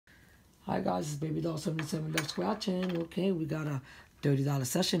Hi guys, it's Baby Doll 77 Left Scratching. Okay, we got a $30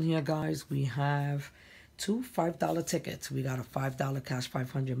 session here, guys. We have two $5 tickets. We got a $5 cash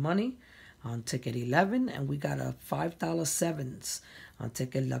 500 money on ticket 11, and we got a $5 sevens on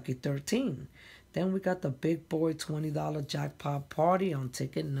ticket lucky 13. Then we got the big boy $20 jackpot party on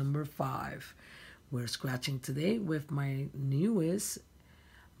ticket number 5. We're scratching today with my newest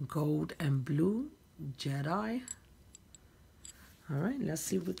gold and blue Jedi. All right, let's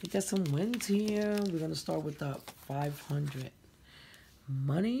see if we can get some wins here. We're going to start with the 500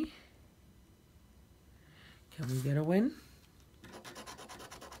 money. Can we get a win?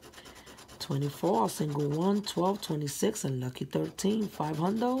 24, single 1, 12, 26, and lucky 13.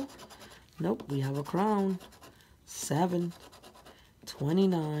 500. Nope, we have a crown. 7,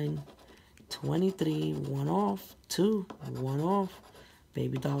 29, 23, 1 off. 2, 1 off.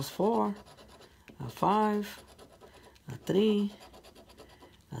 Baby dolls 4, a 5, a 3,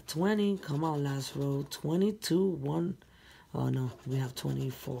 a 20, come on, last row, 22, 1, oh no, we have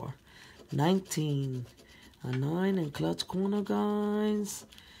 24, 19, a 9, and clutch corner, guys,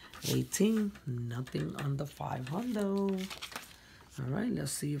 18, nothing under 500. All right,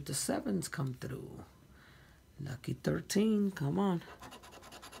 let's see if the 7s come through. Lucky 13, come on.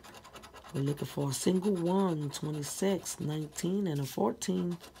 We're looking for a single 1, 26, 19, and a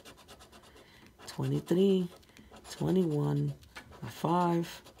 14, 23, 21, a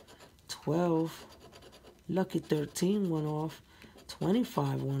 5, 12, lucky 13, 1 off,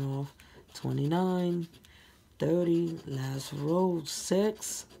 25, 1 off, 29, 30, last row,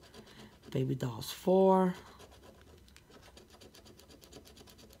 6, baby dolls 4,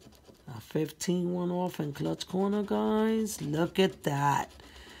 a 15, 1 off, and clutch corner, guys. Look at that.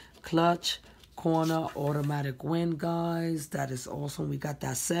 Clutch corner automatic win, guys. That is awesome. We got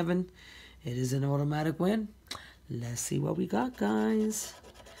that 7. It is an automatic win. Let's see what we got, guys.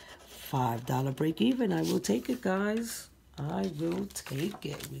 $5 break even. I will take it, guys. I will take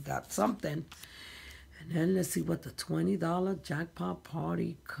it. We got something. And then let's see what the $20 jackpot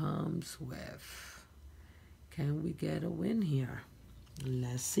party comes with. Can we get a win here?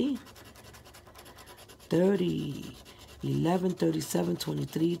 Let's see. 30, 11, 37,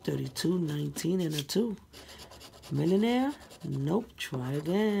 23, 32, 19, and a 2. Millionaire? Nope. Try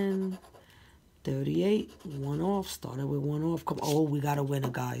again. 38, 1 off. Started with 1 off. Come, oh, we got a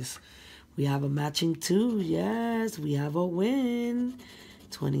winner, guys. We have a matching 2. Yes, we have a win.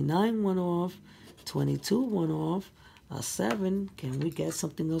 29, 1 off. 22, 1 off. A 7. Can we get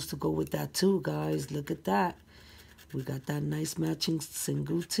something else to go with that 2, guys? Look at that. We got that nice matching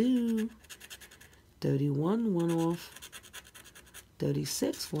single 2. 31, 1 off.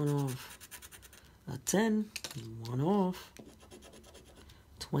 36, 1 off. A 10, 1 off.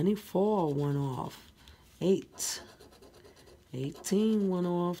 24, 1 off. 8, 18, 1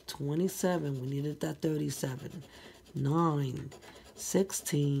 off. 27, we needed that 37. 9,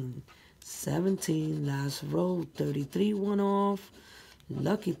 16, 17, last row, 33, 1 off.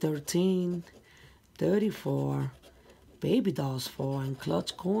 Lucky 13, 34, baby dolls 4, and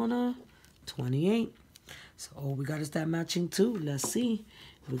clutch corner, 28. So all we got is that matching 2. Let's see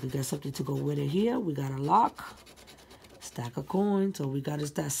if we can get something to go with it here. We got a lock. Stack of coins. All we got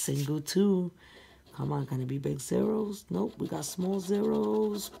is that single 2. Come on, can it be big zeros? Nope, we got small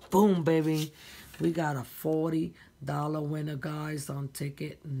zeros. Boom, baby. We got a $40 winner, guys, on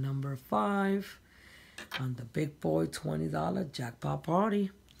ticket number 5 on the big boy $20 jackpot party.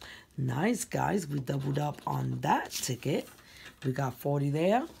 Nice, guys. We doubled up on that ticket. We got 40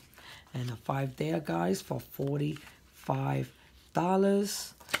 there and a 5 there, guys, for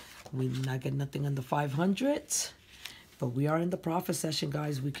 $45. We not get nothing under 500. But we are in the profit session,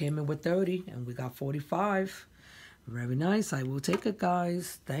 guys. We came in with 30 and we got 45. Very nice. I will take it,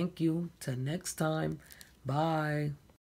 guys. Thank you. Till next time. Bye.